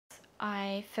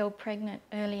I fell pregnant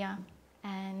earlier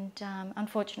and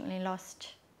unfortunately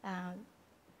lost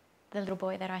the little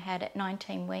boy that I had at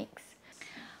 19 weeks.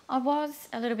 I was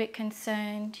a little bit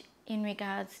concerned in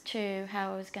regards to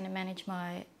how I was going to manage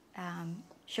my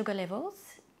sugar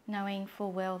levels, knowing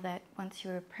full well that once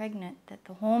you were pregnant that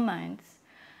the hormones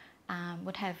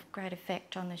would have great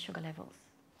effect on the sugar levels.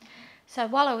 So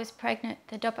while I was pregnant,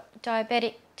 the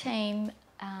diabetic team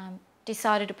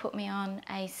decided to put me on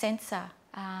a sensor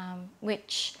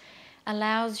which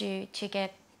allows you to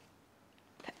get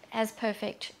as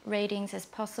perfect readings as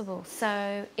possible.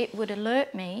 So it would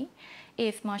alert me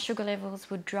if my sugar levels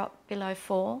would drop below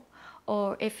 4,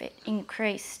 or if it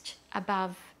increased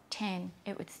above 10,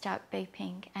 it would start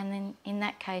beeping, and then in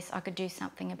that case I could do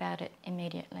something about it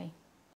immediately.